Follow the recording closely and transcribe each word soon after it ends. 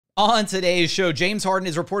On today's show, James Harden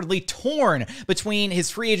is reportedly torn between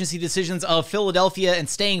his free agency decisions of Philadelphia and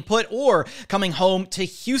staying put or coming home to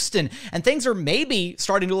Houston. And things are maybe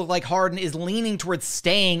starting to look like Harden is leaning towards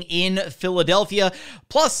staying in Philadelphia.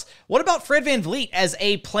 Plus, what about Fred VanVleet as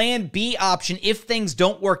a plan B option if things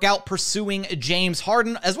don't work out pursuing James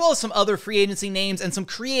Harden, as well as some other free agency names and some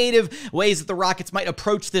creative ways that the Rockets might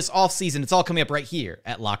approach this offseason? It's all coming up right here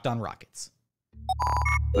at Locked On Rockets.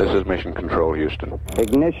 This is Mission Control, Houston.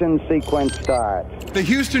 Ignition sequence start. The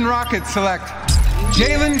Houston Rockets select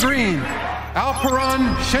Jalen Green,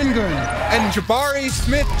 Alperen Sengun, and Jabari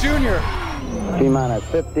Smith Jr. T-minus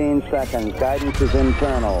 15 seconds. Guidance is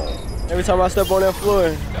internal. Every time I step on that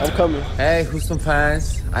floor, I'm coming. Hey, Houston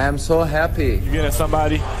fans, I am so happy. You're getting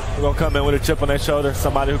somebody who's going to come in with a chip on their shoulder,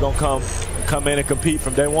 somebody who's going to come in and compete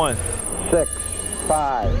from day one. 6,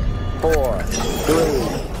 5, 4,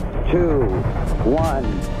 3, 2,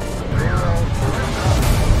 1.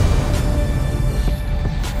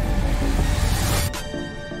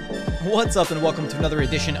 What's up, and welcome to another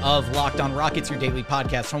edition of Locked On Rockets, your daily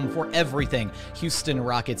podcast home for everything Houston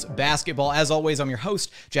Rockets basketball. As always, I'm your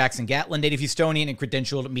host, Jackson Gatlin, native Houstonian and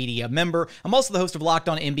credentialed media member. I'm also the host of Locked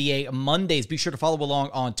On NBA Mondays. Be sure to follow along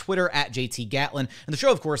on Twitter at JT Gatlin, and the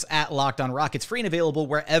show, of course, at Locked On Rockets, free and available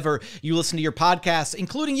wherever you listen to your podcasts,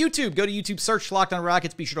 including YouTube. Go to YouTube, search Locked On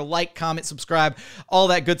Rockets. Be sure to like, comment, subscribe, all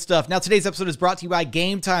that good stuff. Now, today's episode is brought to you by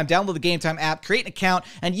Game Time. Download the Game Time app, create an account,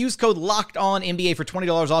 and use code Locked On NBA for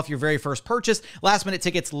 $20 off your very first purchase. Last minute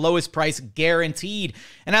tickets, lowest price guaranteed.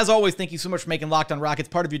 And as always, thank you so much for making Locked On Rockets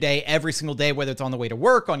part of your day every single day, whether it's on the way to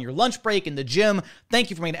work, on your lunch break, in the gym. Thank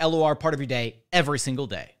you for making LOR part of your day every single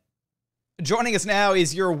day. Joining us now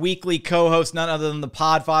is your weekly co-host, none other than the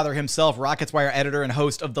podfather himself, Rockets Wire editor and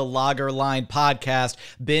host of the Logger Line podcast,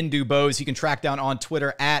 Ben DuBose. You can track down on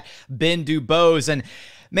Twitter at Ben DuBose. And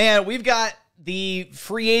man, we've got the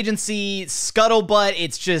free agency scuttlebutt.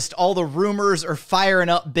 It's just all the rumors are firing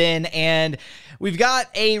up, Ben, and we've got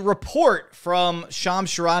a report from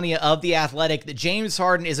Shams Charania of The Athletic that James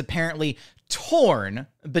Harden is apparently torn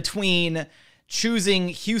between choosing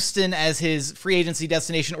Houston as his free agency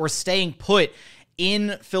destination or staying put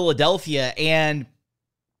in Philadelphia. And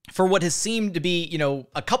for what has seemed to be,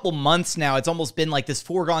 a couple months now, it's almost been like this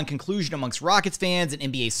foregone conclusion amongst Rockets fans and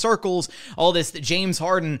NBA circles, all this, that James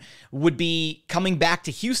Harden would be coming back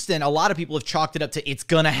to Houston. A lot of people have chalked it up to it's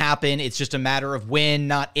going to happen. It's just a matter of when,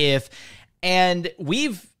 not if. And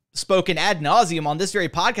we've spoken ad nauseum on this very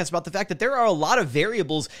podcast about the fact that there are a lot of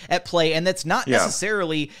variables at play, and that's not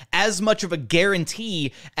necessarily as much of a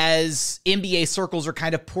guarantee as NBA circles are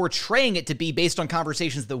kind of portraying it to be based on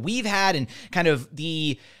conversations that we've had and kind of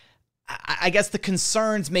the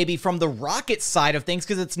concerns maybe from the Rockets side of things,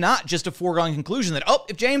 because it's not just a foregone conclusion that,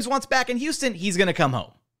 if James wants back in Houston, he's going to come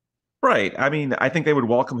home. Right. I mean, I think they would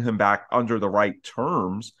welcome him back under the right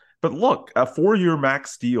terms. But look, a 4-year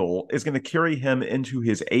max deal is going to carry him into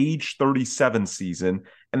his age 37 season.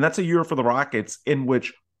 And that's a year for the Rockets in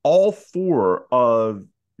which all 4 of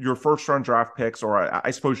your first-round draft picks, or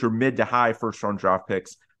I suppose your mid to high first-round draft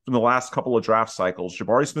picks from the last couple of draft cycles,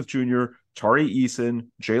 Jabari Smith Jr., Tari Eason,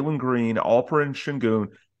 Jalen Green, Alperen Sengun,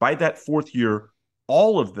 by that 4th year,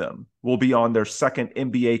 all of them will be on their second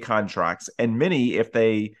NBA contracts. And many, if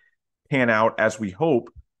they pan out as we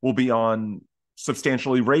hope, will be on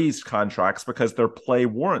substantially raised contracts because their play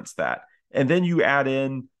warrants that. And then you add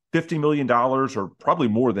in $50 million, or probably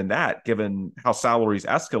more than that, given how salaries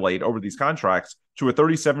escalate over these contracts, to a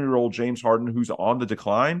 37-year-old James Harden who's on the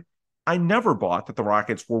decline. I never bought that the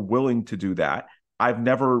Rockets were willing to do that. I've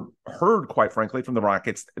never heard, quite frankly, from the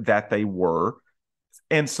Rockets that they were.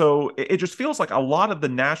 And so it just feels like a lot of the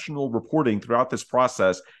national reporting throughout this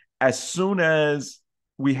process, as soon as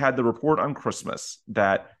we had the report on Christmas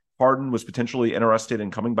that Harden was potentially interested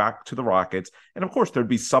in coming back to the Rockets, and of course there'd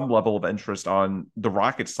be some level of interest on the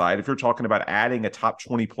Rockets side if you're talking about adding a top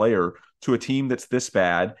 20 player to a team that's this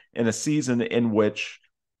bad in a season in which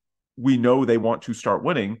we know they want to start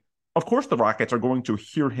winning. Of course, the Rockets are going to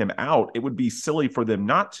hear him out. It would be silly for them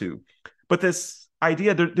not to. But this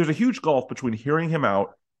idea, there's a huge gulf between hearing him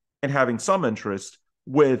out and having some interest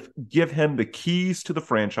with give him the keys to the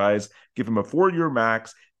franchise, give him a 4-year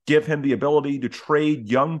max, give him the ability to trade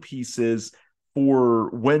young pieces for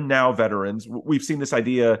win-now veterans. We've seen this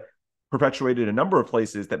idea perpetuated a number of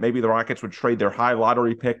places that maybe the Rockets would trade their high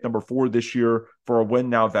lottery pick, number 4 this year, for a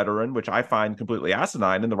win-now veteran, which I find completely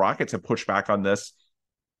asinine. And the Rockets have pushed back on this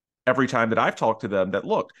every time that I've talked to them, that,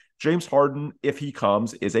 look, James Harden, if he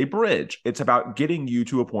comes, is a bridge. It's about getting you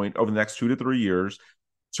to a point over the next 2 to 3 years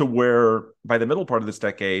to where by the middle part of this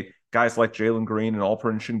decade, guys like Jalen Green and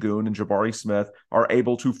Alperen Sengun and Jabari Smith are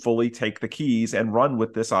able to fully take the keys and run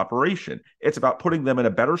with this operation. It's about putting them in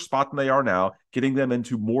a better spot than they are now, getting them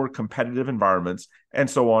into more competitive environments, and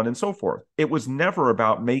so on and so forth. It was never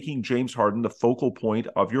about making James Harden the focal point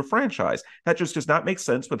of your franchise. That just does not make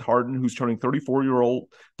sense with Harden, who's turning 34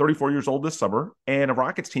 years old this summer, and a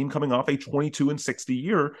Rockets team coming off a 22-60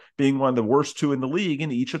 year, being one of the worst two in the league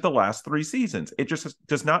in each of the last 3 seasons. It just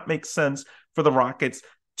does not make sense for the Rockets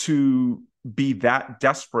to be that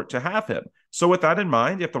desperate to have him. So with that in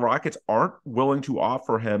mind, if the Rockets aren't willing to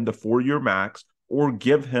offer him the 4-year max or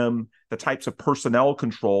give him the types of personnel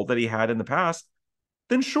control that he had in the past,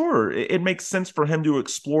 then sure, it makes sense for him to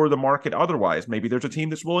explore the market otherwise. Maybe there's a team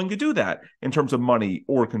that's willing to do that in terms of money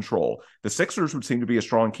or control. The Sixers would seem to be a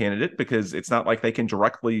strong candidate because it's not like they can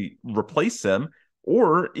directly replace him.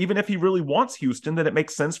 Or even if he really wants Houston, then it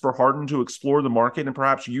makes sense for Harden to explore the market and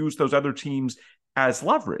perhaps use those other teams as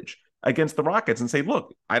leverage against the Rockets and say,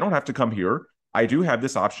 look, I don't have to come here. I do have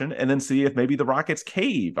this option, and then see if maybe the Rockets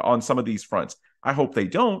cave on some of these fronts. I hope they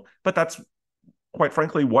don't, but that's quite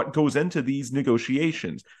frankly what goes into these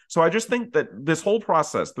negotiations. So I just think that this whole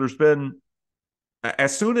process, there's been,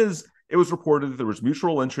 as soon as it was reported that there was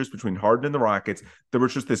mutual interest between Harden and the Rockets, there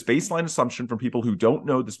was just this baseline assumption from people who don't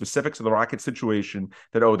know the specifics of the Rockets situation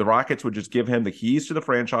that, oh, the Rockets would just give him the keys to the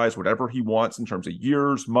franchise, whatever he wants in terms of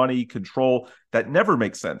years, money, control. That never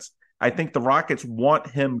makes sense. I think the Rockets want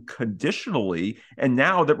him conditionally, and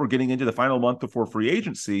now that we're getting into the final month before free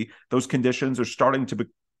agency, those conditions are starting to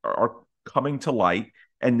are coming to light.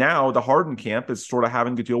 And now the Harden camp is sort of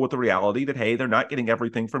having to deal with the reality that, hey, they're not getting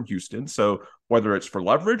everything from Houston. So whether it's for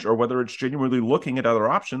leverage or whether it's genuinely looking at other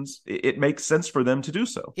options, it makes sense for them to do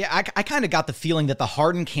so. Yeah, I kind of got the feeling that the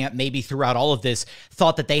Harden camp, maybe throughout all of this,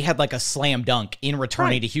 thought that they had like a slam dunk in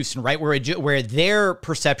returning to Houston, right? Where their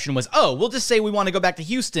perception was, oh, we'll just say we want to go back to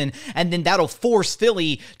Houston, and then that'll force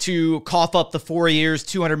Philly to cough up the 4 years,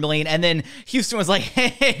 $200 million. And then Houston was like,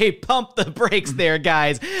 hey, pump the brakes there,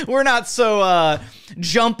 guys. We're not so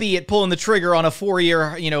jumpy at pulling the trigger on a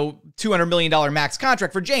 4-year, $200 million max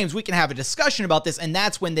contract for James. We can have a discussion about this. And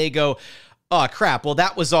that's when they go, oh crap. Well,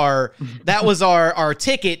 that was our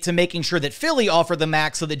ticket to making sure that Philly offered the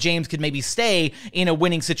max so that James could maybe stay in a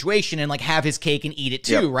winning situation and like have his cake and eat it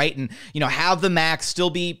too. Yep. Right. And, have the max still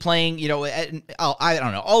be playing, I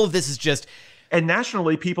don't know. All of this is just, and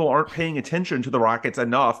nationally, people aren't paying attention to the Rockets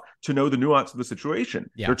enough to know the nuance of the situation.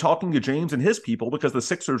 Yeah. They're talking to James and his people because the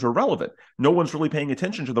Sixers are relevant. No one's really paying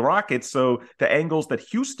attention to the Rockets. So the angles that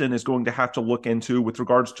Houston is going to have to look into with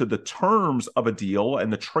regards to the terms of a deal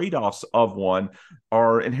and the trade-offs of one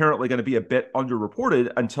are inherently going to be a bit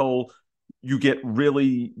underreported until you get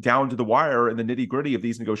really down to the wire and the nitty-gritty of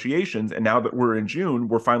these negotiations. And now that we're in June,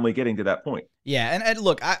 we're finally getting to that point. Yeah, and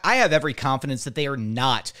look, I have every confidence that they are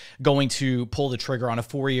not going to pull the trigger on a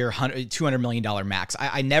 4-year, $200 million max.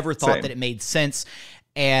 I never thought that it made sense.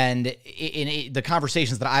 And in the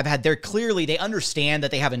conversations that I've had, they understand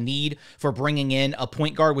that they have a need for bringing in a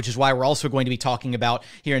point guard, which is why we're also going to be talking about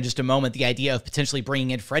here in just a moment the idea of potentially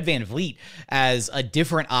bringing in Fred VanVleet as a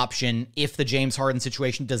different option if the James Harden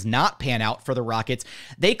situation does not pan out for the Rockets.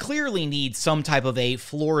 They clearly need some type of a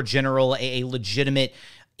floor general, a legitimate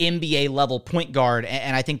NBA level point guard.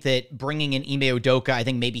 And I think that bringing in Ime Udoka, I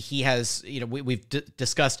think maybe he has, we've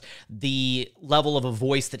discussed the level of a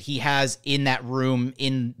voice that he has in that room,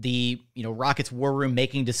 in the, Rockets war room,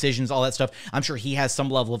 making decisions, all that stuff. I'm sure he has some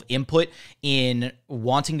level of input in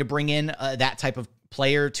wanting to bring in that type of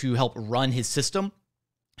player to help run his system.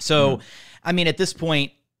 So, I mean, at this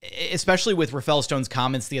point, especially with Rafael Stone's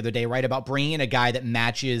comments the other day, right, about bringing in a guy that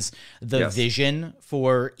matches the vision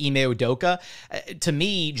for Ime Udoka. To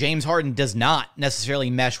me, James Harden does not necessarily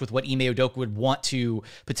mesh with what Ime Udoka would want to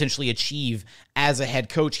potentially achieve as a head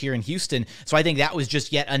coach here in Houston. So I think that was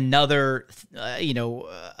just yet another,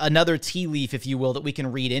 another tea leaf, if you will, that we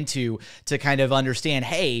can read into to kind of understand,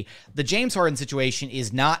 hey, the James Harden situation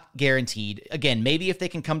is not guaranteed. Again, maybe if they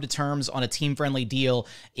can come to terms on a team-friendly deal,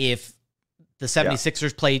 if the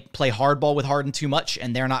 76ers play hardball with Harden too much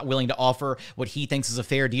and they're not willing to offer what he thinks is a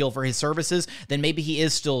fair deal for his services, then maybe he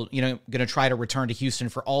is still, going to try to return to Houston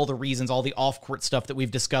for all the reasons, all the off-court stuff that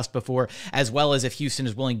we've discussed before, as well as if Houston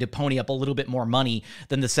is willing to pony up a little bit more money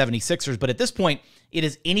than the 76ers. But at this point, it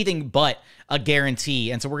is anything but a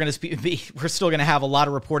guarantee. And so we're still going to have a lot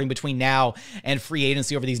of reporting between now and free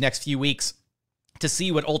agency over these next few weeks to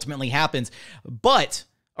see what ultimately happens. But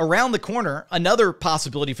around the corner, another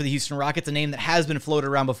possibility for the Houston Rockets, a name that has been floated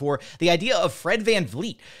around before, the idea of Fred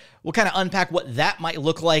VanVleet. We'll kind of unpack what that might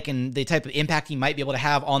look like and the type of impact he might be able to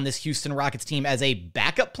have on this Houston Rockets team as a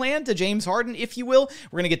backup plan to James Harden, if you will.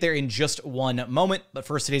 We're going to get there in just one moment. But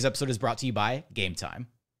first, today's episode is brought to you by Game Time.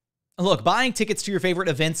 Look, buying tickets to your favorite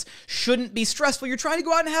events shouldn't be stressful. You're trying to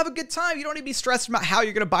go out and have a good time. You don't need to be stressed about how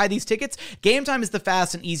you're going to buy these tickets. Game Time is the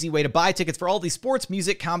fast and easy way to buy tickets for all these sports,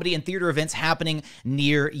 music, comedy, and theater events happening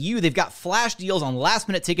near you. They've got flash deals on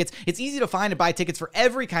last-minute tickets. It's easy to find and buy tickets for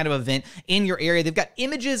every kind of event in your area. They've got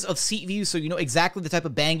images of seat views so you know exactly the type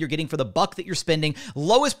of bang you're getting for the buck that you're spending.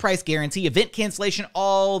 Lowest price guarantee, event cancellation,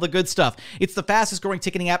 all the good stuff. It's the fastest growing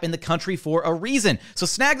ticketing app in the country for a reason. So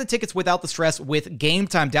snag the tickets without the stress with Game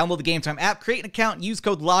Time. Download the Game Time app, create an account, and use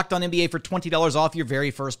code LOCKEDONNBA for $20 off your very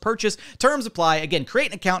first purchase. Terms apply. Again,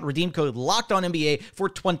 create an account, redeem code LOCKEDONNBA for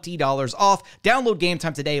 $20 off. Download Game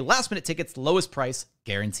Time today. Last minute tickets, lowest price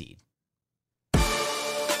guaranteed.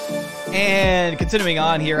 And continuing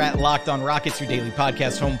on here at Locked On Rockets, your daily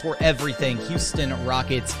podcast home for everything Houston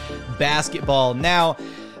Rockets basketball. Now,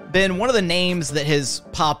 Ben, one of the names that has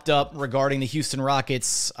popped up regarding the Houston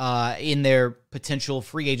Rockets in their potential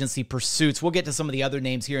free agency pursuits, we'll get to some of the other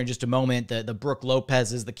names here in just a moment, the Brook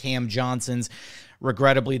Lopez's, the Cam Johnsons,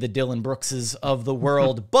 regrettably the Dylan Brookses of the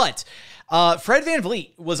world. But Fred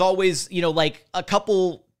VanVleet was always, like a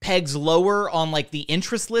couple pegs lower on like the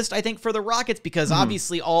interest list, I think, for the Rockets, because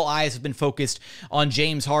obviously all eyes have been focused on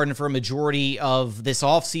James Harden for a majority of this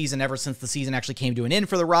offseason, ever since the season actually came to an end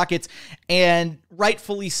for the Rockets, and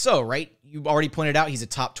rightfully so, right? You already pointed out he's a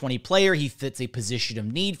top 20 player. He fits a position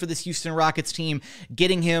of need for this Houston Rockets team.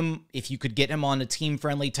 Getting him, if you could get him on a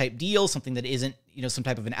team-friendly type deal, something that isn't, some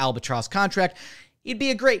type of an albatross contract, he'd be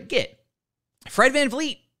a great get. Fred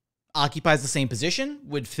VanVleet occupies the same position,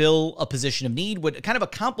 would fill a position of need, would kind of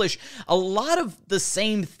accomplish a lot of the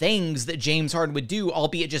same things that James Harden would do,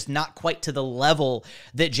 albeit just not quite to the level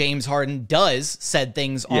that James Harden does said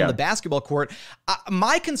things on the basketball court.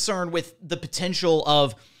 My concern with the potential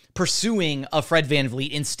of pursuing a Fred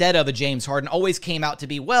VanVleet instead of a James Harden always came out to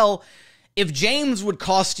be, well, if James would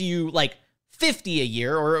cost you like 50 a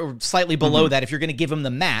year or slightly below that, if you're going to give him the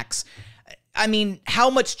max, I mean, how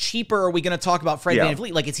much cheaper are we going to talk about Fred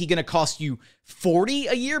VanVleet? Like, is he going to cost you 40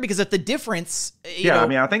 a year? Because if the difference, I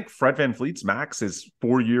mean, I think Fred VanVleet's max is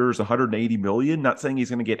 4 years, $180 million. Not saying he's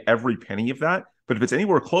going to get every penny of that, but if it's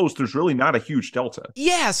anywhere close, there's really not a huge delta.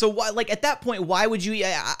 Yeah. So why, like at that point, why would you,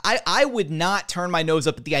 I would not turn my nose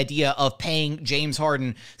up at the idea of paying James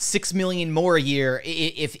Harden $6 million more a year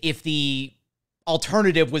if the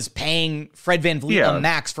alternative was paying Fred VanVleet a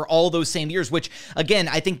max for all those same years, which again,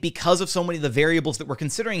 I think because of so many of the variables that we're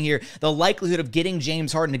considering here, the likelihood of getting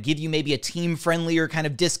James Harden to give you maybe a team friendlier kind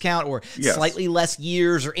of discount or slightly less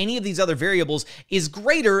years or any of these other variables is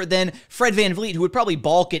greater than Fred VanVleet, who would probably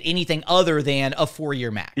balk at anything other than a 4-year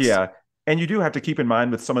max. Yeah. And you do have to keep in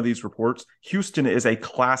mind with some of these reports, Houston is a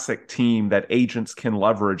classic team that agents can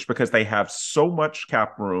leverage because they have so much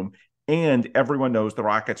cap room. And everyone knows the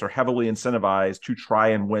Rockets are heavily incentivized to try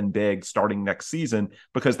and win big starting next season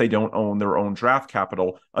because they don't own their own draft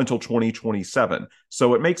capital until 2027.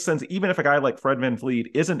 So it makes sense, even if a guy like Fred VanVleet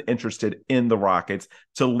isn't interested in the Rockets,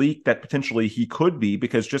 to leak that potentially he could be,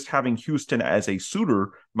 because just having Houston as a suitor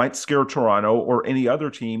might scare Toronto or any other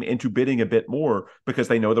team into bidding a bit more because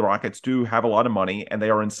they know the Rockets do have a lot of money and they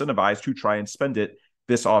are incentivized to try and spend it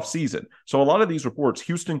this offseason. So a lot of these reports,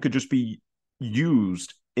 Houston could just be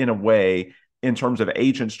used in a way in terms of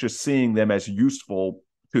agents just seeing them as useful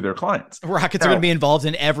to their clients. Rockets are going to be involved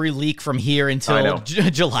in every leak from here until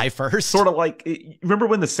July 1st. Sort of like, remember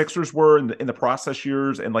when the Sixers were in the process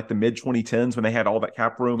years and like the mid 2010s when they had all that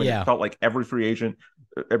cap room and it felt like every free agent,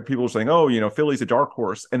 people were saying, Philly's a dark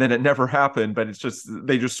horse. And then it never happened, but it's just,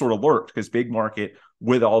 they just sort of lurked because big market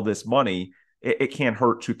with all this money, it can't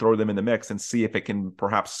hurt to throw them in the mix and see if it can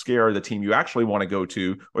perhaps scare the team you actually want to go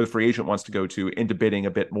to or the free agent wants to go to into bidding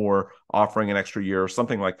a bit more, offering an extra year or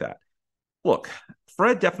something like that. Look,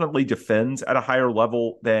 Fred definitely defends at a higher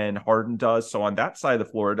level than Harden does. So on that side of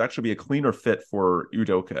the floor, it'd actually be a cleaner fit for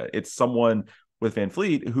Udoka. It's someone with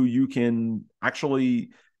VanVleet who you can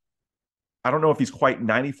actually, I don't know if he's quite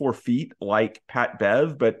 94 feet like Pat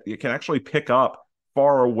Bev, but it can actually pick up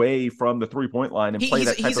far away from the three-point line and play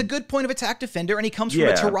that type he's a good point of attack defender, and he comes from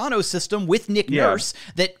a Toronto system with Nick Nurse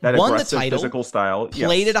that won the title, physical style,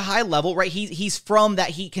 played at a high level, right? He's from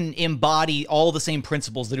that. He can embody all the same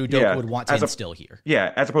principles that Udoka would want to instill here.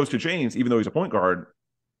 Yeah, as opposed to James, even though he's a point guard,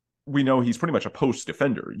 we know he's pretty much a post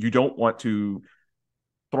defender. You don't want to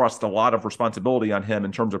thrust a lot of responsibility on him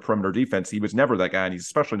in terms of perimeter defense. He was never that guy, and he's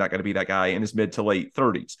especially not going to be that guy in his mid to late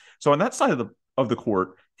 30s. So on that side of the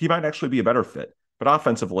court, he might actually be a better fit. But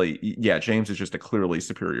offensively, yeah, James is just a clearly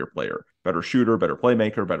superior player. Better shooter, better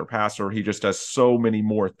playmaker, better passer. He just does so many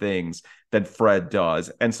more things than Fred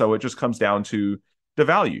does. And so it just comes down to the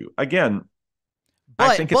value. Again,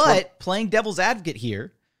 I think playing devil's advocate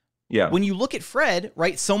here, yeah. When you look at Fred,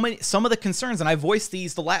 right, some of the concerns, and I voiced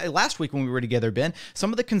these last week when we were together, Ben,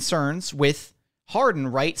 some of the concerns with Harden,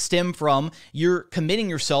 right, stem from you're committing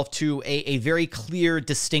yourself to a very clear,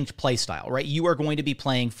 distinct play style, right? You are going to be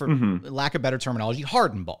playing, for lack of better terminology,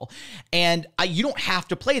 Harden ball. And you don't have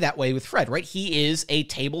to play that way with Fred, right? He is a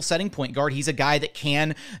table-setting point guard. He's a guy that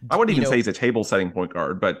can... I wouldn't even say he's a table-setting point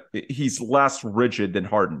guard, but he's less rigid than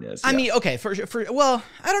Harden is. I mean, okay, well,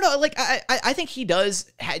 I don't know. Like, I think he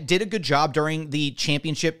did a good job during the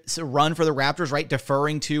championship run for the Raptors, right?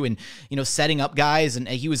 Deferring to and, setting up guys. And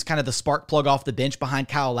he was kind of the spark plug off the bench behind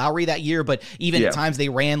Kyle Lowry that year, but even at times they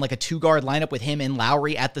ran like a 2-guard lineup with him and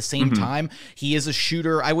Lowry at the same time. He is a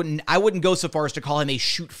shooter. I wouldn't go so far as to call him a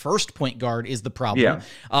shoot first point guard is the problem. Yeah.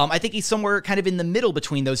 I think he's somewhere kind of in the middle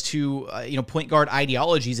between those two, point guard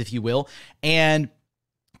ideologies, if you will. And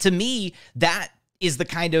to me, that is the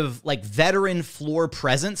kind of like veteran floor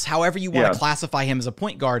presence, however you want to classify him as a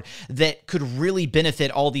point guard, that could really benefit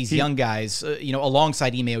all these young guys,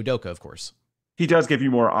 alongside Ime Udoka, of course. He does give you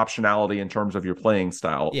more optionality in terms of your playing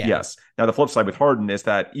style. Yeah. Yes. Now, the flip side with Harden is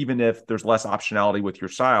that even if there's less optionality with your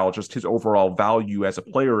style, just his overall value as a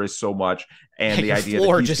player is so much. And the idea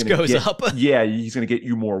floor that he's just goes up. Yeah, he's going to get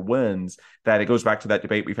you more wins, that it goes back to that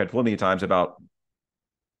debate we've had plenty of times about,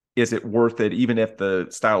 is it worth it, even if the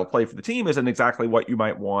style of play for the team isn't exactly what you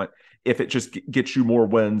might want, if it just gets you more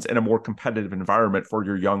wins in a more competitive environment for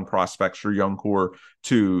your young prospects, your young core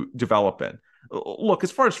to develop in. Look,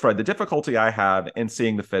 as far as Fred, the difficulty I have in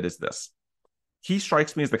seeing the fit is this. He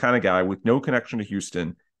strikes me as the kind of guy with no connection to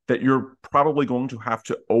Houston that you're probably going to have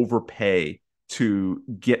to overpay to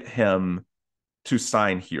get him to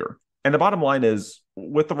sign here. And the bottom line is,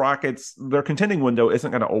 with the Rockets, their contending window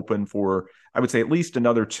isn't going to open for, I would say, at least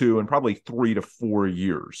another 2 and probably 3 to 4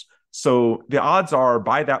 years. So the odds are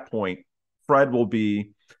by that point, Fred will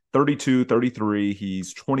be 32, 33.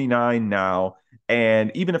 He's 29 now.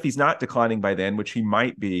 And even if he's not declining by then, which he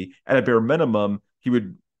might be, at a bare minimum, he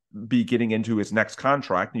would be getting into his next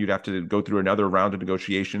contract. And you'd have to go through another round of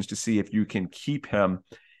negotiations to see if you can keep him.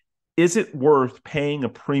 Is it worth paying a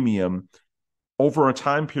premium over a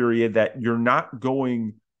time period that you're not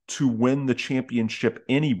going to win the championship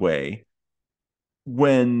anyway,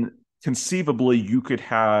 when conceivably you could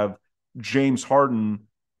have James Harden,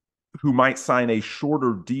 who might sign a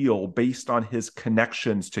shorter deal based on his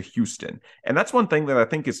connections to Houston? And that's one thing that I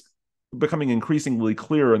think is becoming increasingly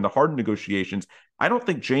clear in the Harden negotiations. I don't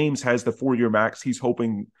think James has the 4-year max he's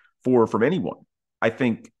hoping for from anyone. I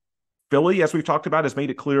think Philly, as we've talked about, has made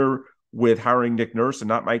it clear with hiring Nick Nurse and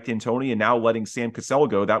not Mike D'Antoni, and now letting Sam Cassell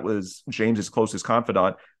go. That was James's closest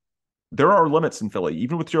confidant. There are limits in Philly.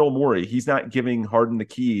 Even with Daryl Morey, he's not giving Harden the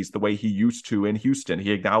keys the way he used to in Houston.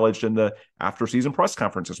 He acknowledged in the after-season press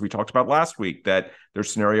conference, as we talked about last week, that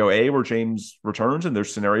there's scenario A where James returns and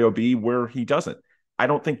there's scenario B where he doesn't. I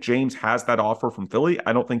don't think James has that offer from Philly.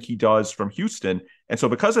 I don't think he does from Houston. And so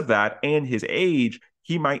because of that and his age,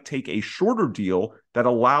 he might take a shorter deal that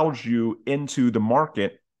allows you into the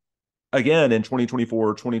market again in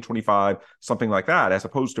 2024, 2025, something like that, as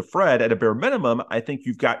opposed to Fred. At a bare minimum, I think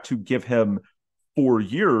you've got to give him 4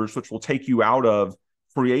 years, which will take you out of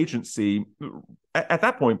free agency at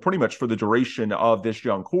that point, pretty much for the duration of this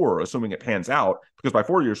young core, assuming it pans out, because by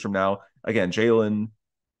 4 years from now, again, Jalen,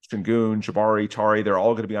 Sengun, Jabari, Tari, they're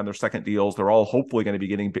all going to be on their second deals. They're all hopefully going to be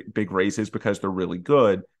getting big raises because they're really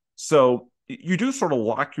good. So you do sort of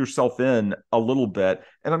lock yourself in a little bit.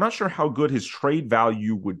 And I'm not sure how good his trade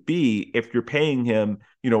value would be if you're paying him,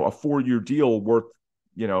 a 4-year deal worth,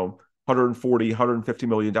 $140, $150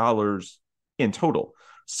 million in total.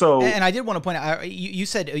 So, and I did want to point out, you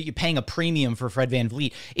said you're paying a premium for Fred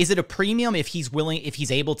VanVleet. Is it a premium if he's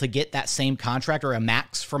able to get that same contract or a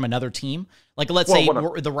max from another team? Like, let's say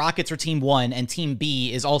the Rockets are team 1 and team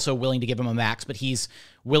B is also willing to give him a max, but he's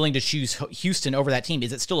willing to choose Houston over that team.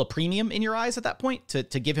 Is it still a premium in your eyes at that point to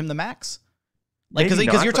give him the max? Like,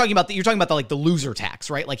 because you're talking about the loser tax,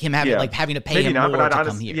 right? Like him having to pay him more to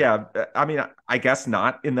come here. Yeah, I mean, I guess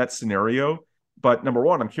not in that scenario. But number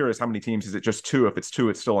one, I'm curious how many teams. Is it just 2? If it's 2,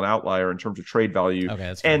 it's still an outlier in terms of trade value. Okay,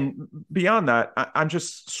 that's fine. And beyond that, I'm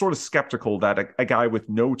just sort of skeptical that a guy with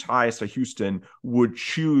no ties to Houston would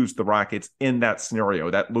choose the Rockets in that scenario,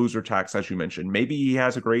 that loser tax, as you mentioned. Maybe he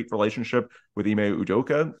has a great relationship with Ime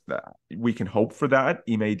Udoka. We can hope for that.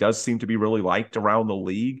 Ime does seem to be really liked around the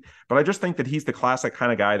league, but I just think that he's the classic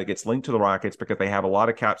kind of guy that gets linked to the Rockets because they have a lot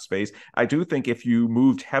of cap space. I do think if you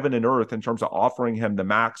moved heaven and earth in terms of offering him the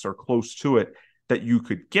max or close to it, that you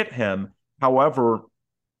could get him. However,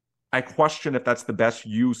 I question if that's the best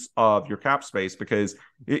use of your cap space because,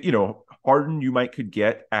 Harden you could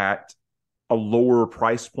get at a lower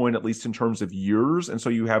price point, at least in terms of years. And so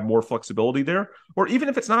you have more flexibility there. Or even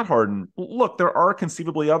if it's not Harden, look, there are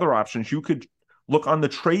conceivably other options. You could look on the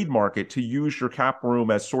trade market to use your cap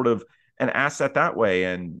room as sort of an asset that way.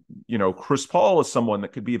 And, Chris Paul is someone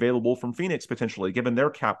that could be available from Phoenix potentially, given their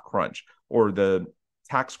cap crunch or the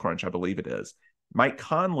tax crunch, I believe it is. Mike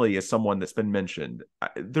Conley is someone that's been mentioned.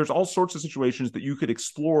 There's all sorts of situations that you could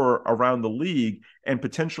explore around the league and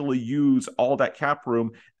potentially use all that cap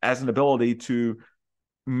room as an ability to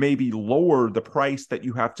maybe lower the price that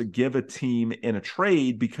you have to give a team in a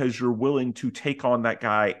trade because you're willing to take on that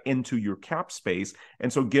guy into your cap space.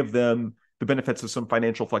 And so give them the benefits of some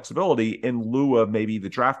financial flexibility in lieu of maybe the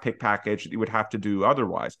draft pick package that you would have to do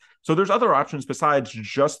otherwise. So there's other options besides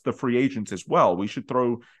just the free agents as well. We should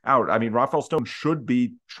throw out, Rafael Stone should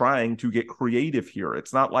be trying to get creative here.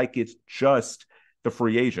 It's not like it's just the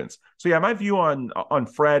free agents. So yeah, my view on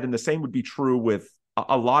Fred, and the same would be true with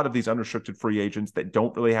a lot of these unrestricted free agents that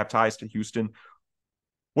don't really have ties to Houston.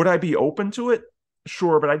 Would I be open to it?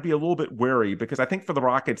 Sure, but I'd be a little bit wary because I think for the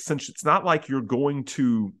Rockets, since it's not like you're going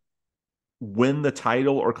to win the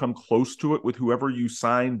title or come close to it with whoever you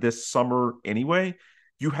sign this summer anyway,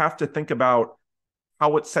 you have to think about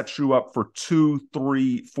how it sets you up for 2,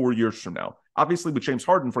 3, 4 years from now. Obviously, with James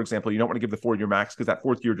Harden, for example, you don't want to give the 4-year max because that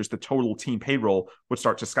 4th year, just the total team payroll would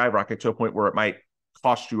start to skyrocket to a point where it might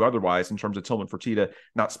cost you otherwise in terms of Tillman Fertitta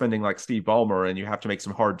not spending like Steve Ballmer, and you have to make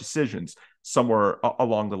some hard decisions somewhere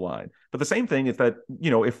along the line. But the same thing is that,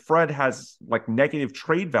 if Fred has like negative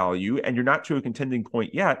trade value and you're not to a contending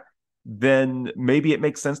point yet, then maybe it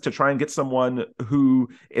makes sense to try and get someone who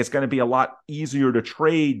is going to be a lot easier to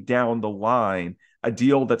trade down the line, a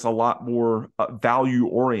deal that's a lot more value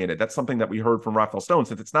oriented. That's something that we heard from Rafael Stone.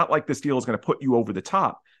 Since it's not like this deal is going to put you over the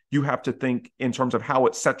top, you have to think in terms of how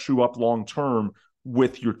it sets you up long term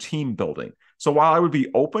with your team building. So while I would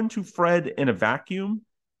be open to Fred in a vacuum,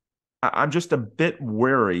 I'm just a bit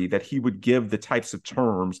wary that he would give the types of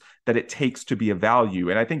terms that it takes to be a value.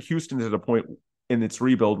 And I think Houston is at a point in its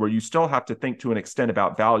rebuild where you still have to think to an extent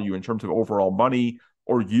about value in terms of overall money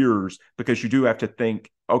or years, because you do have to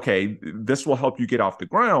think, okay, this will help you get off the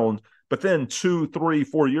ground, but then 2, 3,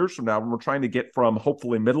 4 years from now, when we're trying to get from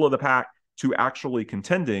hopefully middle of the pack to actually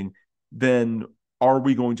contending, then are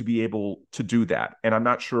we going to be able to do that? And I'm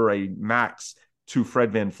not sure a max to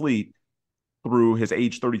Fred VanVleet through his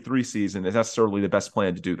age 33 season is necessarily the best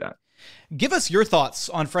plan to do that. Give us your thoughts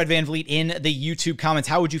on Fred VanVleet in the YouTube comments.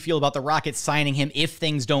 How would you feel about the Rockets signing him if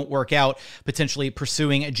things don't work out, potentially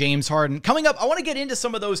pursuing James Harden? Coming up, I want to get into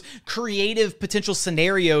some of those creative potential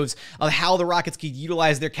scenarios of how the Rockets could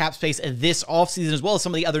utilize their cap space this offseason, as well as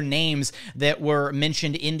some of the other names that were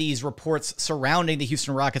mentioned in these reports surrounding the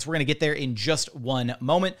Houston Rockets. We're going to get there in just one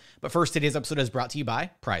moment. But first, today's episode is brought to you by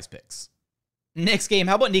Prize Picks. Next game,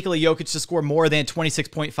 how about Nikola Jokic to score more than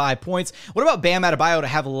 26.5 points? What about Bam Adebayo to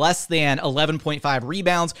have less than 11.5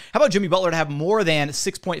 rebounds? How about Jimmy Butler to have more than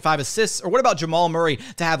 6.5 assists? Or what about Jamal Murray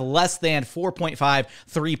to have less than 4.5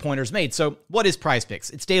 three-pointers made? So what is Prize Picks?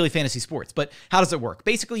 It's daily fantasy sports, but how does it work?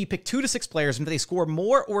 Basically, you pick 2 to 6 players, and if they score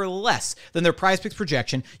more or less than their Prize Picks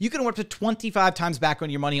projection, you can win up to 25 times back on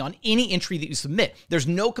your money on any entry that you submit. There's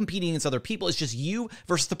no competing against other people. It's just you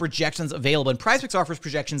versus the projections available. And Prize Picks offers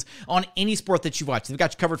projections on any sport that you watch. They've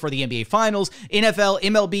got you covered for the NBA Finals, NFL,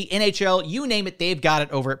 MLB, NHL, you name it, they've got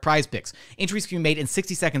it over at Prize Picks. Entries can be made in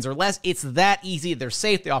 60 seconds or less. It's that easy. They're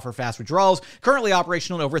safe. They offer fast withdrawals, currently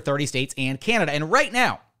operational in over 30 states and Canada. And right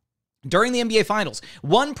now, during the NBA Finals,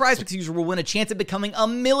 one Prize Picks user will win a chance at becoming a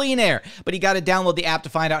millionaire, but you got to download the app to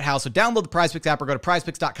find out how. So download the Prize Picks app or go to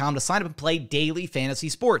prizepicks.com to sign up and play daily fantasy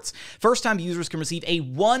sports. First-time users can receive a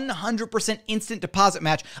 100% instant deposit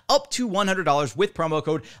match up to $100 with promo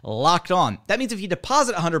code LOCKEDON. That means if you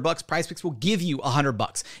deposit $100, Prize Picks will give you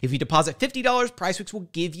 $100. If you deposit $50, Prize Picks will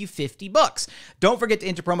give you $50. Don't forget to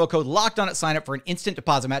enter promo code LOCKEDON at sign up for an instant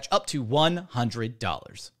deposit match up to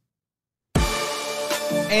 $100.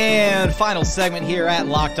 And final segment here at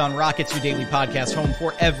Locked On Rockets, your daily podcast, home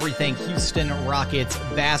for everything Houston Rockets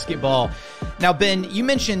basketball. Now, Ben, you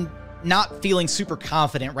mentioned not feeling super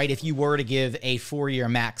confident, right, if you were to give a 4-year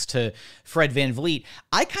max to Fred VanVleet.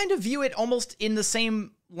 I kind of view it almost in the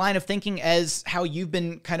same line of thinking as how you've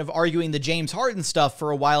been kind of arguing the James Harden stuff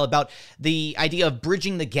for a while about the idea of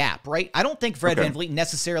bridging the gap, right? I don't think Fred VanVleet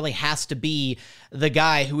necessarily has to be the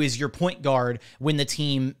guy who is your point guard when the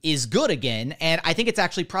team is good again. And I think it's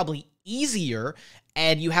actually probably easier,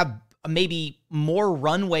 and you have maybe more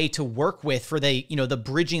runway to work with for the, the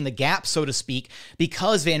bridging the gap, so to speak,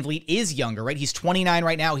 because VanVleet is younger, right? He's 29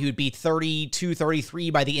 right now. He would be 32, 33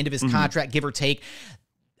 by the end of his contract, give or take.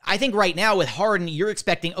 I think right now with Harden, you're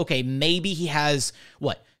expecting, okay, maybe he has,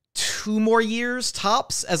 2 more years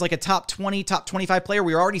tops as like a top 20, top 25 player.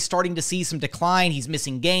 We're already starting to see some decline. He's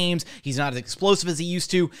missing games. He's not as explosive as he used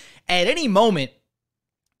to. At any moment,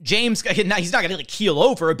 James, he's not going to keel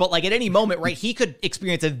over, but at any moment, right, he could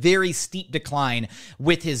experience a very steep decline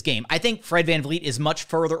with his game. I think Fred VanVleet is much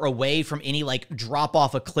further away from any drop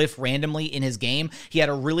off a cliff randomly in his game. He had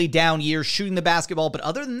a really down year shooting the basketball, but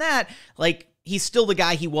other than that, he's still the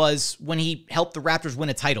guy he was when he helped the Raptors win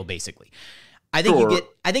a title, basically. I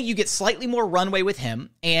think you get slightly more runway with him,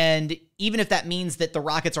 and even if that means that the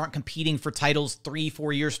Rockets aren't competing for titles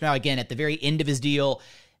 3-4 years from now, again, at the very end of his deal,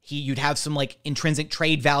 you'd have some intrinsic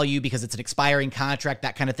trade value because it's an expiring contract,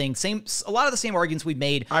 that kind of thing. A lot of the same arguments we've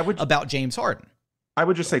made about James Harden. I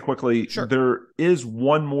would just say quickly, there is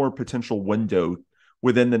one more potential window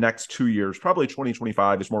within the next 2 years. Probably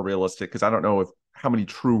 2025 is more realistic because I don't know how many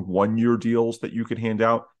true 1-year deals that you could hand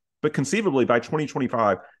out. But conceivably, by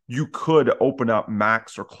 2025, you could open up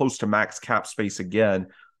max or close to max cap space again,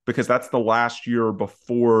 because that's the last year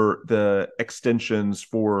before the extensions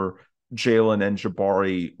for Jalen and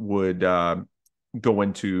Jabari would go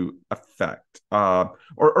into effect. No,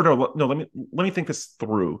 let me think this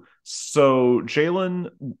through. So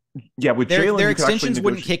Jalen, with Jalen, their extensions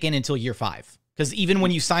wouldn't kick in until year 5. Because even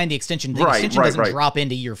when you sign the extension, extension doesn't drop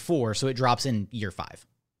into year 4, so it drops in year 5.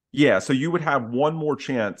 Yeah, so you would have one more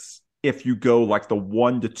chance if you go the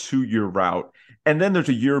 1 to 2 year route. And then there's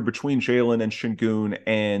a year between Jalen and Sengun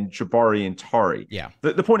and Jabari and Tari. Yeah.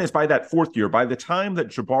 The point is, by that 4th year, by the time that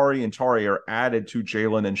Jabari and Tari are added to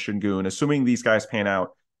Jalen and Sengun, assuming these guys pan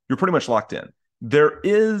out, you're pretty much locked in. There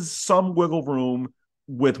is some wiggle room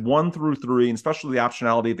with 1 through 3, and especially the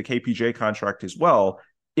optionality of the KPJ contract as well.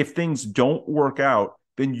 If things don't work out,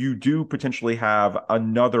 then you do potentially have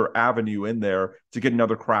another avenue in there to get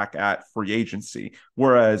another crack at free agency.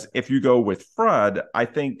 Whereas if you go with Fred, I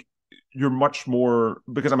think you're much more,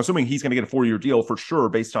 because I'm assuming he's going to get a 4-year deal for sure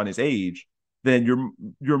based on his age, then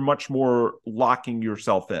you're much more locking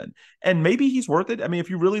yourself in. And maybe he's worth it. I mean, if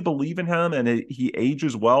you really believe in him and he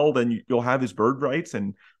ages well, then you'll have his bird rights,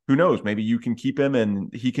 and who knows, maybe you can keep him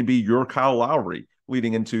and he can be your Kyle Lowry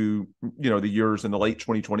leading into, the years in the late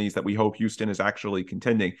 2020s that we hope Houston is actually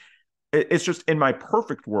contending. It's just, in my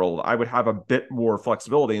perfect world, I would have a bit more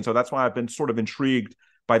flexibility. And so that's why I've been sort of intrigued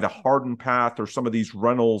by the Harden path or some of these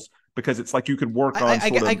rentals, because it's you could work on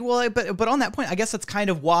but on that point, I guess that's kind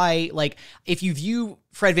of why, if you view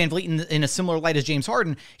Fred VanVleet in a similar light as James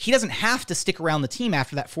Harden, he doesn't have to stick around the team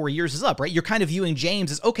after that 4 years is up, right? You're kind of viewing James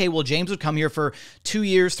as, okay, well, James would come here for 2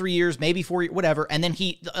 years, 3 years, maybe 4 years, whatever. And then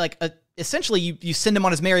he, essentially you send him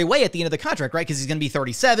on his merry way at the end of the contract, right? Because he's going to be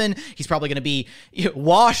 37. He's probably going to be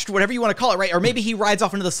washed, whatever you want to call it, right? Or maybe he rides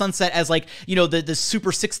off into the sunset as the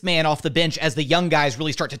super sixth man off the bench as the young guys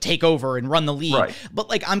really start to take over and run the league. Right.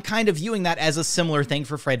 But I'm kind of viewing that as a similar thing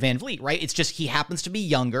for Fred VanVleet, right? It's just he happens to be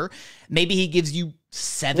younger. Maybe he gives you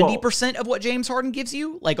 70% of what James Harden gives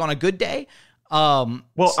you, on a good day.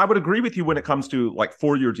 Well, I would agree with you when it comes to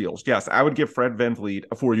 4-year deals. Yes, I would give Fred VanVleet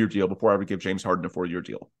a 4-year deal before I would give James Harden a 4-year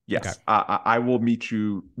deal. Yes, okay. I will meet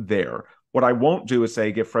you there. What I won't do is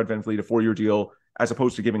say give Fred VanVleet a 4-year deal as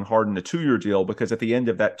opposed to giving Harden a 2-year deal, because at the end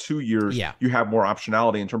of that 2 years, you have more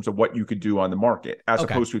optionality in terms of what you could do on the market, as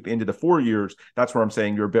opposed to at the end of the 4 years. That's where I'm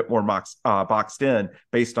saying you're a bit more boxed in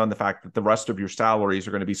based on the fact that the rest of your salaries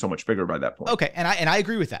are going to be so much bigger by that point. Okay, and I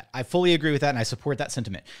agree with that. I fully agree with that, and I support that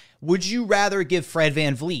sentiment. Would you rather give Fred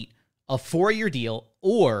VanVleet a 4-year deal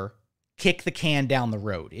or kick the can down the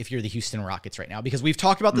road if you're the Houston Rockets right now? Because we've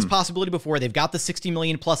talked about this possibility before. They've got the $60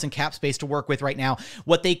 million plus in cap space to work with right now.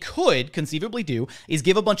 What they could conceivably do is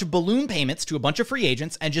give a bunch of balloon payments to a bunch of free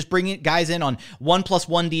agents and just bring guys in on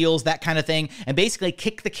 1+1 deals, that kind of thing, and basically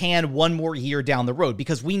kick the can 1 more year down the road,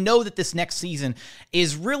 because we know that this next season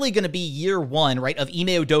is really going to be year 1, right, of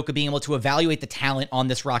Ime Udoka being able to evaluate the talent on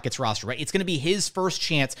this Rockets roster, right? It's going to be his first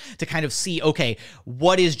chance to kind of see, okay,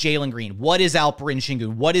 what is Jalen Green? What is Alperen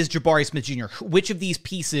Sengun? What is Jabari Smith Jr.? Which of these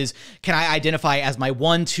pieces can I identify as my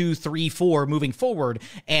 1, 2, 3, 4 moving forward?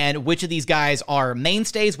 And which of these guys are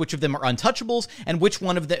mainstays? Which of them are untouchables? And which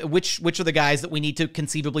are the guys that we need to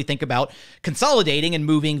conceivably think about consolidating and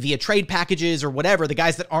moving via trade packages or whatever, the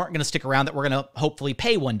guys that aren't going to stick around that we're going to hopefully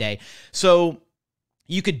pay one day. So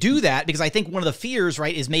you could do that, because I think one of the fears,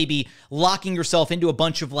 right, is maybe locking yourself into a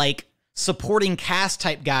bunch of like supporting cast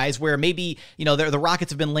type guys where maybe, the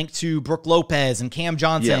Rockets have been linked to Brook Lopez and Cam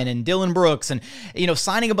Johnson and Dylan Brooks, and,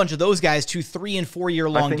 signing a bunch of those guys to 3 and 4 year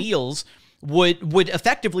long deals would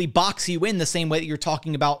effectively box you in the same way that you're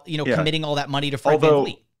talking about, committing all that money to Fred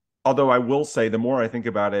VanVleet. Although I will say, the more I think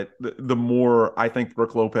about it, the more I think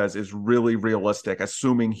Brook Lopez is really realistic,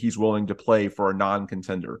 assuming he's willing to play for a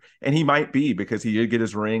non-contender. And he might be, because he did get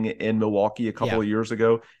his ring in Milwaukee a couple of years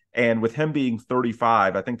ago. And with him being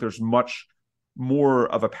 35, I think there's much more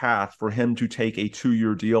of a path for him to take a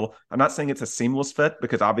 2-year deal. I'm not saying it's a seamless fit,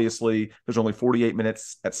 because obviously there's only 48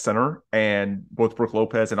 minutes at center, and both Brook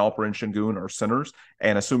Lopez and Alperen Sengun are centers.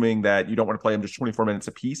 And assuming that you don't want to play them just 24 minutes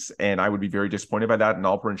apiece, and I would be very disappointed by that, and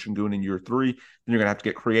Alperen Sengun in year 3, then you're going to have to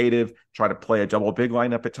get creative, try to play a double big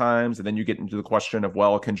lineup at times. And then you get into the question of,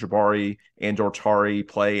 well, can Jabari and Tari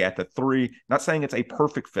play at the 3? Not saying it's a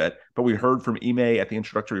perfect fit, but we heard from Ime at the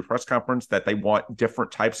introductory press conference that they want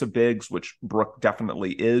different types of bigs, which Brook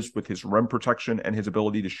definitely is, with his rim protection and his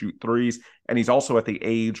ability to shoot threes. And he's also at the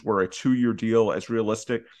age where a 2-year deal is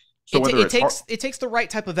realistic. So it takes the right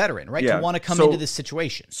type of veteran, right, to want to come into this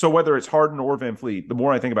situation. So whether it's Harden or VanVleet, the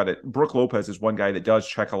more I think about it, Brook Lopez is one guy that does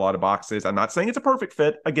check a lot of boxes. I'm not saying it's a perfect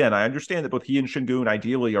fit. Again, I understand that both he and Sengun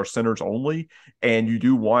ideally are centers only, and you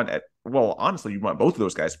do want honestly, you want both of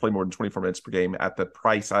those guys to play more than 24 minutes per game at the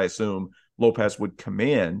price I assume Lopez would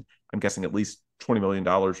command. I'm guessing at least $20 million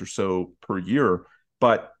or so per year.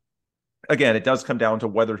 But again, it does come down to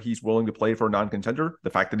whether he's willing to play for a non-contender. The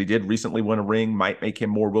fact that he did recently win a ring might make him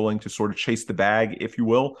more willing to sort of chase the bag, if you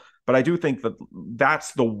will. But I do think that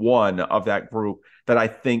that's the one of that group that I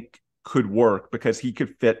think could work, because he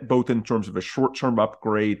could fit both in terms of a short-term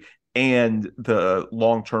upgrade and the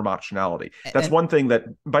long-term optionality. That's one thing that,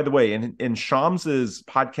 by the way, in Shams'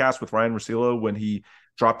 podcast with Ryan Russillo, when he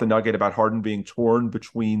dropped the nugget about Harden being torn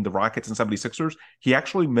between the Rockets and 76ers, he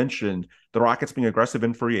actually mentioned the Rockets being aggressive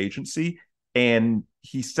in free agency. And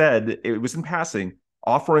he said, it was in passing,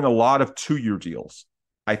 offering a lot of 2-year deals.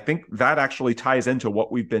 I think that actually ties into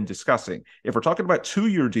what we've been discussing. If we're talking about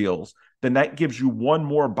 2-year deals, then that gives you one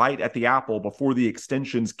more bite at the apple before the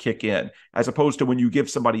extensions kick in, as opposed to when you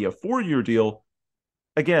give somebody a 4-year deal.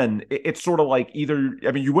 Again, it's sort of like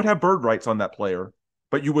you would have bird rights on that player,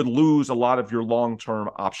 but you would lose a lot of your long-term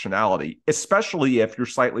optionality, especially if you're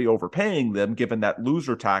slightly overpaying them, given that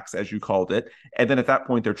loser tax, as you called it. And then at that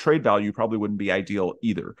point, their trade value probably wouldn't be ideal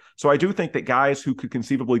either. So I do think that guys who could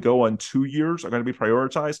conceivably go on 2 years are going to be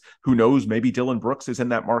prioritized. Who knows, maybe Dylan Brooks is in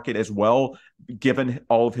that market as well, given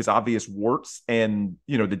all of his obvious warts and,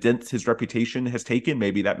 the dent his reputation has taken.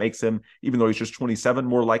 Maybe that makes him, even though he's just 27,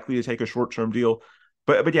 more likely to take a short-term deal.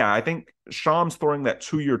 But yeah, I think Shams throwing that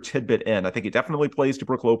 2-year tidbit in, I think it definitely plays to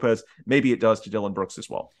Brook Lopez. Maybe it does to Dylan Brooks as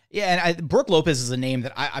well. Yeah, and Brook Lopez is a name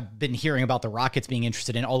that I've been hearing about the Rockets being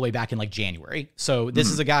interested in all the way back in like January. So this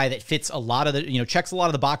is a guy that fits a lot of the, checks a lot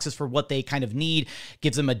of the boxes for what they kind of need,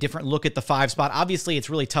 gives them a different look at the 5 spot. Obviously, it's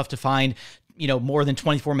really tough to find, more than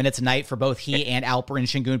 24 minutes a night for both he and Alperen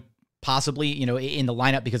Sengun, possibly, in the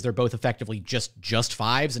lineup, because they're both effectively just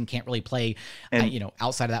 5s and can't really play,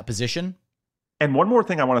 outside of that position. And one more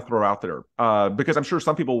thing I want to throw out there, because I'm sure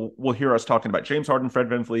some people will hear us talking about James Harden, Fred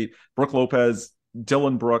VanVleet, Brook Lopez,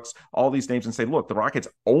 Dylan Brooks, all these names, and say, look, the Rockets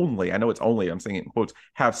only, I know it's only, I'm saying it in quotes,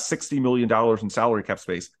 have $60 million in salary cap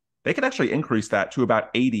space. They could actually increase that to about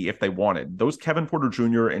 80 if they wanted. Those Kevin Porter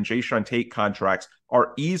Jr. and Jae'Sean Tate contracts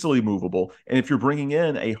are easily movable. And if you're bringing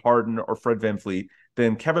in a Harden or Fred VanVleet,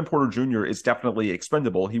 then Kevin Porter Jr. is definitely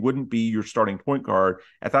expendable. He wouldn't be your starting point guard.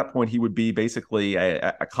 At that point, he would be basically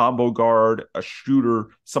a combo guard, a shooter,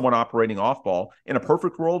 someone operating off ball. In a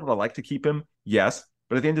perfect world, would I like to keep him? Yes.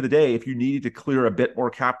 But at the end of the day, if you needed to clear a bit more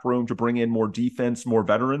cap room to bring in more defense, more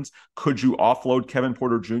veterans, could you offload Kevin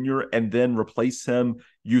Porter Jr. and then replace him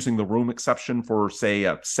using the room exception for, say,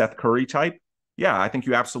 a Seth Curry type? Yeah, I think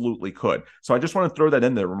you absolutely could. So I just want to throw that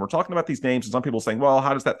in there. When we're talking about these names, and some people saying, well,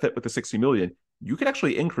 how does that fit with the $60 million? You could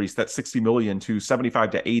actually increase that $60 million to 75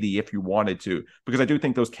 to 80 if you wanted to, because I do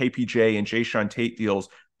think those KPJ and Jae'Sean Tate deals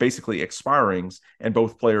basically expirings, and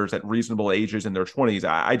both players at reasonable ages in their 20s,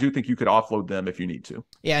 I do think you could offload them if you need to.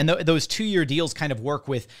 Yeah, and those 2-year deals kind of work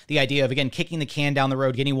with the idea of, again, kicking the can down the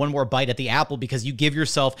road, getting one more bite at the apple, because you give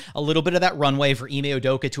yourself a little bit of that runway for Ime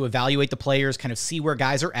Udoka to evaluate the players, kind of see where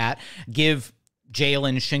guys are at, give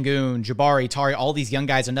Jalen, Sengun, Jabari, Tari, all these young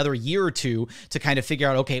guys another year or two to kind of figure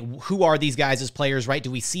out, okay, who are these guys as players, right?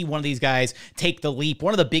 Do we see one of these guys take the leap?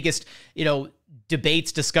 One of the biggest,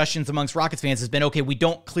 debates, discussions amongst Rockets fans has been, okay, we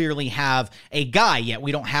don't clearly have a guy yet.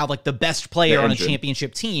 We don't have like the best player on a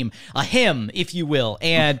championship team, a him, if you will.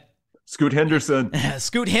 And Scoot Henderson.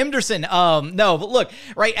 Scoot Henderson. No, but look,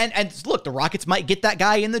 right. And look, the Rockets might get that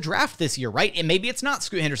guy in the draft this year, right? And maybe it's not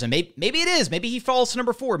Scoot Henderson. Maybe it is. Maybe he falls to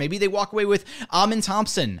number 4. Maybe they walk away with Amin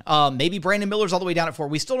Thompson. Maybe Brandon Miller's all the way down at 4.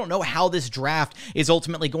 We still don't know how this draft is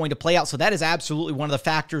ultimately going to play out. So that is absolutely one of the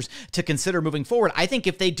factors to consider moving forward. I think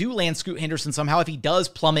if they do land Scoot Henderson somehow, if he does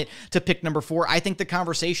plummet to pick number 4, I think the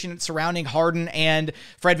conversation surrounding Harden and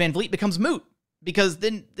Fred VanVleet becomes moot, because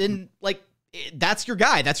then like, that's your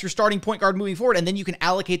guy. That's your starting point guard moving forward. And then you can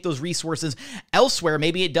allocate those resources elsewhere.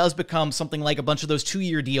 Maybe it does become something like a bunch of those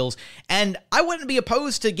 2-year deals. And I wouldn't be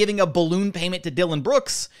opposed to giving a balloon payment to Dillon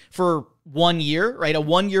Brooks for 1 year, right? A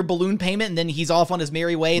 1-year balloon payment. And then he's off on his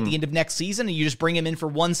merry way at the end of next season. And you just bring him in for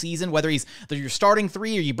 1 season, whether you're starting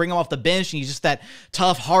 3 or you bring him off the bench and he's just that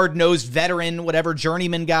tough, hard-nosed veteran, whatever,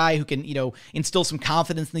 journeyman guy who can, instill some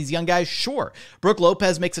confidence in these young guys. Sure. Brook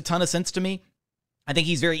Lopez makes a ton of sense to me. I think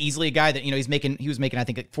he's very easily a guy that, he was making, I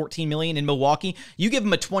think, like $14 million in Milwaukee. You give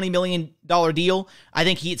him a $20 million deal, I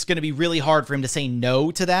think it's going to be really hard for him to say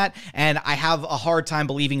no to that. And I have a hard time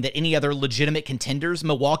believing that any other legitimate contenders,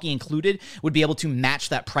 Milwaukee included, would be able to match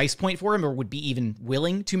that price point for him, or would be even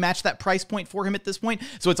willing to match that price point for him at this point.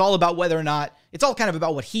 So it's all about whether or not, it's all kind of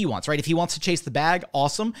about what he wants, right? If he wants to chase the bag,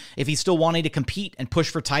 awesome. If he's still wanting to compete and push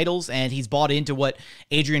for titles and he's bought into what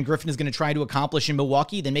Adrian Griffin is going to try to accomplish in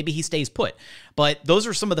Milwaukee, then maybe he stays put. But those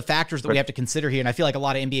are some of the factors that we have to consider here. And I feel like a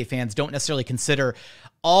lot of NBA fans don't necessarily consider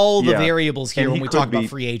all the variables here when we talk about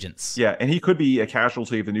free agents. Yeah, and he could be a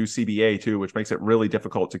casualty of the new CBA too, which makes it really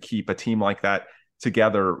difficult to keep a team like that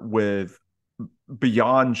together with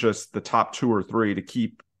beyond just the top 2 or 3 to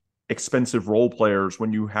keep expensive role players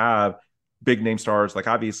when you have big name stars like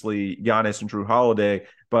obviously Giannis and Drew Holiday.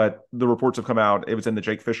 But the reports have come out, it was in the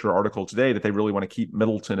Jake Fisher article today, that they really want to keep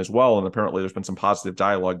Middleton as well. And apparently there's been some positive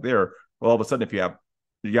dialogue there. Well, all of a sudden, if you have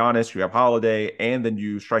Giannis, you have Holiday, and then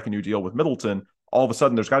you strike a new deal with Middleton, all of a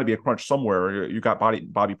sudden there's got to be a crunch somewhere. You got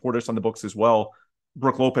Bobby Portis on the books as well.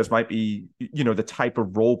 Brook Lopez might be, the type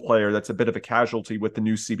of role player that's a bit of a casualty with the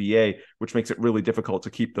new CBA, which makes it really difficult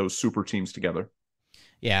to keep those super teams together.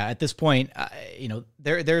 Yeah, at this point,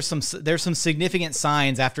 there's some significant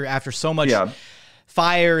signs after so much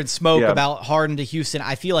fire and smoke about Harden to Houston.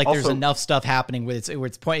 I feel like there's enough stuff happening where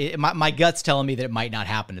it's point. My gut's telling me that it might not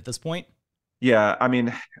happen at this point. Yeah, I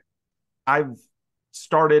mean, I've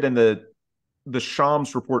started, and the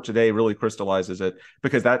Shams report today really crystallizes it,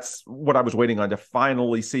 because that's what I was waiting on, to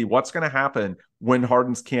finally see what's going to happen when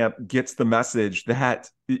Harden's camp gets the message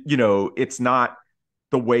that, it's not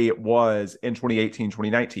the way it was in 2018,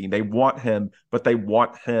 2019. They want him, but they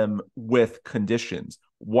want him with conditions.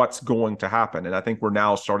 What's going to happen? And I think we're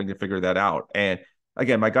now starting to figure that out. And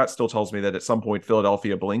again, my gut still tells me that at some point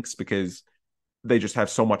Philadelphia blinks, because they just have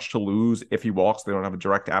so much to lose. If he walks, they don't have a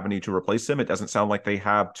direct avenue to replace him. It doesn't sound like they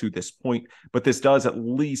have to this point, but this does at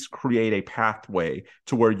least create a pathway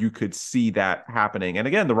to where you could see that happening. And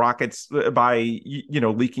again, the Rockets, by,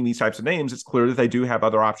 leaking these types of names, it's clear that they do have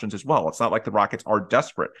other options as well. It's not like the Rockets are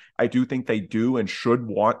desperate. I do think they do and should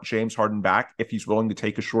want James Harden back if he's willing to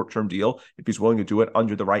take a short-term deal, if he's willing to do it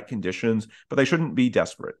under the right conditions, but they shouldn't be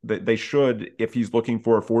desperate. They should, if he's looking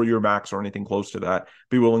for a 4-year max or anything close to that,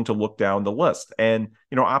 be willing to look down the list. And,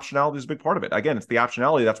 optionality is a big part of it. Again, it's the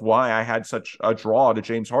optionality. That's why I had such a draw to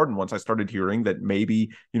James Harden once I started hearing that maybe,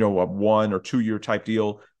 a 1 or 2 year type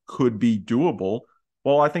deal could be doable.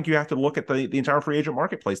 Well, I think you have to look at the entire free agent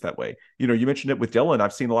marketplace that way. You mentioned it with Dillon.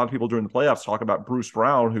 I've seen a lot of people during the playoffs talk about Bruce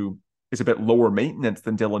Brown, who is a bit lower maintenance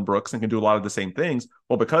than Dillon Brooks and can do a lot of the same things.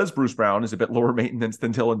 Well, because Bruce Brown is a bit lower maintenance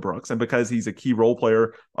than Dillon Brooks, and because he's a key role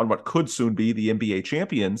player on what could soon be the NBA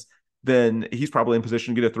champions, then he's probably in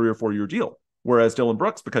position to get a 3 or 4 year deal. Whereas Dillon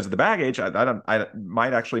Brooks, because of the baggage, I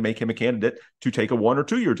might actually make him a candidate to take a 1 or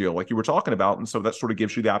 2 year deal like you were talking about. And so that sort of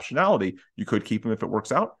gives you the optionality. You could keep him if it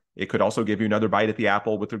works out. It could also give you another bite at the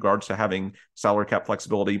apple with regards to having salary cap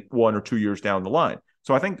flexibility 1 or 2 years down the line.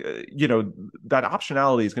 So I think, that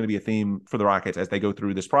optionality is going to be a theme for the Rockets as they go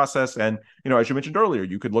through this process. And, as you mentioned earlier,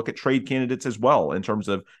 you could look at trade candidates as well in terms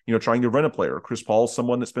of, trying to rent a player. Chris Paul's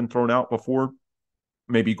someone that's been thrown out before.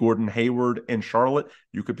 Maybe Gordon Hayward in Charlotte.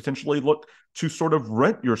 You could potentially look to sort of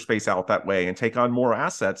rent your space out that way and take on more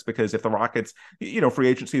assets, because if the Rockets, free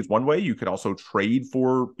agency is one way, you could also trade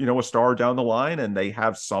for, a star down the line, and they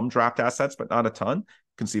have some draft assets, but not a ton.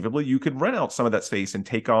 conceivably, you could rent out some of that space and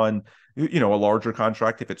take on, a larger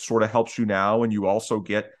contract if it sort of helps you now, and you also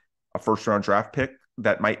get a first-round draft pick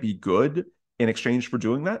that might be good in exchange for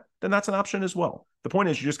doing that, then that's an option as well. The point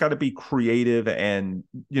is, you just got to be creative and,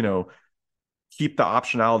 keep the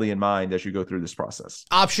optionality in mind as you go through this process.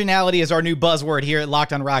 Optionality is our new buzzword here at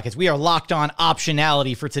Locked On Rockets. We are locked on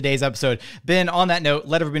optionality for today's episode. Ben, on that note,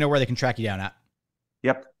 let everybody know where they can track you down at.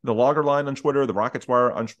 Yep. The Logger Line on Twitter, the Rockets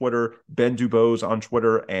Wire on Twitter, Ben DuBose on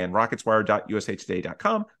Twitter, and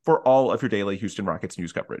rocketswire.usatoday.com for all of your daily Houston Rockets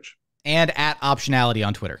news coverage. And at Optionality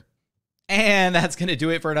on Twitter. And that's going to do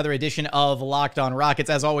it for another edition of Locked On Rockets.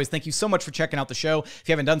 As always, thank you so much for checking out the show. If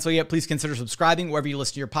you haven't done so yet, please consider subscribing wherever you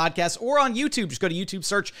listen to your podcasts or on YouTube. Just go to YouTube,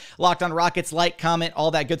 search Locked On Rockets, like, comment,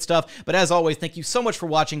 all that good stuff. But as always, thank you so much for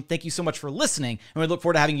watching. Thank you so much for listening. And we look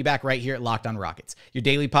forward to having you back right here at Locked On Rockets, your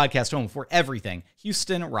daily podcast home for everything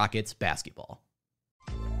Houston Rockets basketball.